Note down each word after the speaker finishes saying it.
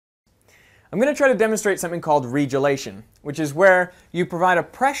I'm going to try to demonstrate something called regelation, which is where you provide a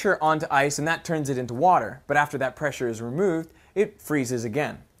pressure onto ice and that turns it into water, but after that pressure is removed, it freezes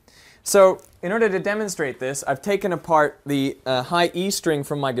again. So in order to demonstrate this, I've taken apart the high E string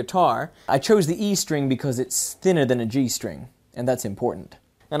from my guitar. I chose the E string because it's thinner than a G string, and that's important.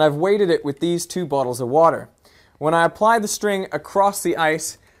 And I've weighted it with these 2 bottles of water. When I apply the string across the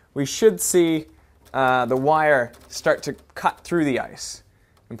ice, we should see the wire start to cut through the ice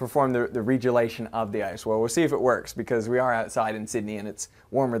and perform the regelation of the ice. Well, we'll see if it works because we are outside in Sydney and it's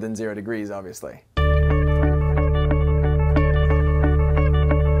warmer than 0 degrees, obviously.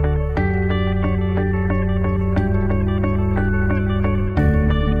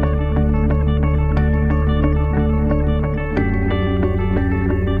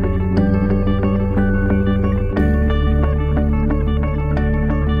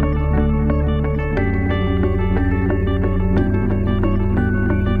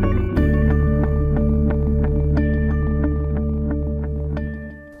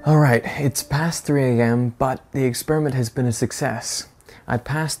 Alright, it's past 3 a.m., but the experiment has been a success. I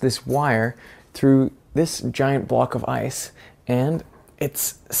passed this wire through this giant block of ice, and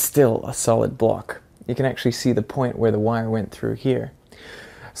it's still a solid block. You can actually see the point where the wire went through here.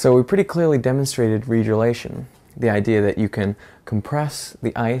 So we pretty clearly demonstrated regelation, the idea that you can compress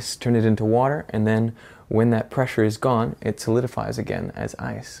the ice, turn it into water, and then when that pressure is gone, it solidifies again as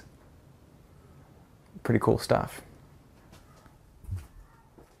ice. Pretty cool stuff.